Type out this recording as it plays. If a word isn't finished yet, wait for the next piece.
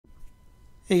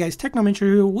Hey guys,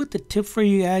 Technomentary here with a tip for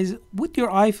you guys. With your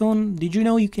iPhone, did you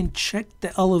know you can check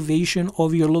the elevation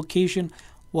of your location?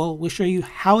 Well, we'll show you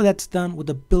how that's done with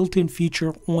a built-in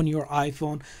feature on your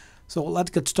iPhone. So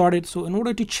let's get started. So in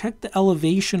order to check the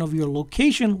elevation of your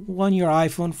location on your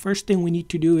iPhone, first thing we need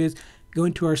to do is go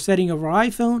into our setting of our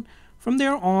iPhone. From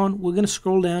there on, we're going to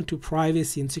scroll down to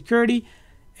privacy and security.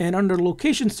 And under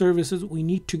location services, we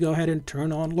need to go ahead and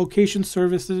turn on location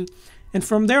services. And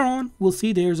from there on, we'll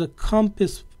see there's a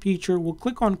compass feature. We'll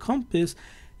click on compass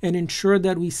and ensure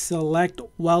that we select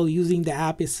while using the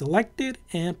app is selected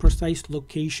and precise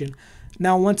location.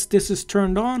 Now, once this is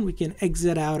turned on, we can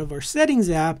exit out of our settings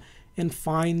app and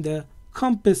find the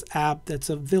compass app. That's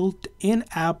a built-in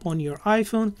app on your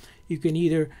iPhone. You can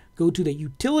either go to the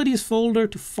utilities folder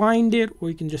to find it, or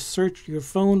you can just search your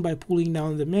phone by pulling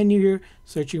down the menu here,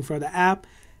 searching for the app.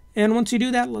 And once you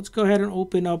do that, let's go ahead and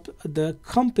open up the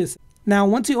compass. Now,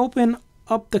 once you open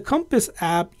up the compass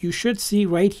app, you should see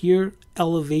right here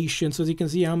elevation. So as you can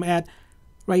see, I'm at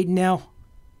right now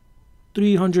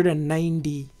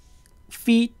 390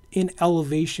 feet in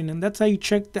elevation, and that's how you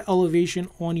check the elevation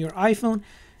on your iPhone.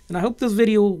 And I hope this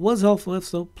video was helpful. If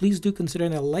so, please do consider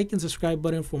that like and subscribe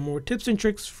button for more tips and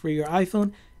tricks for your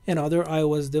iPhone and other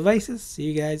iOS devices. See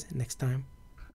you guys next time.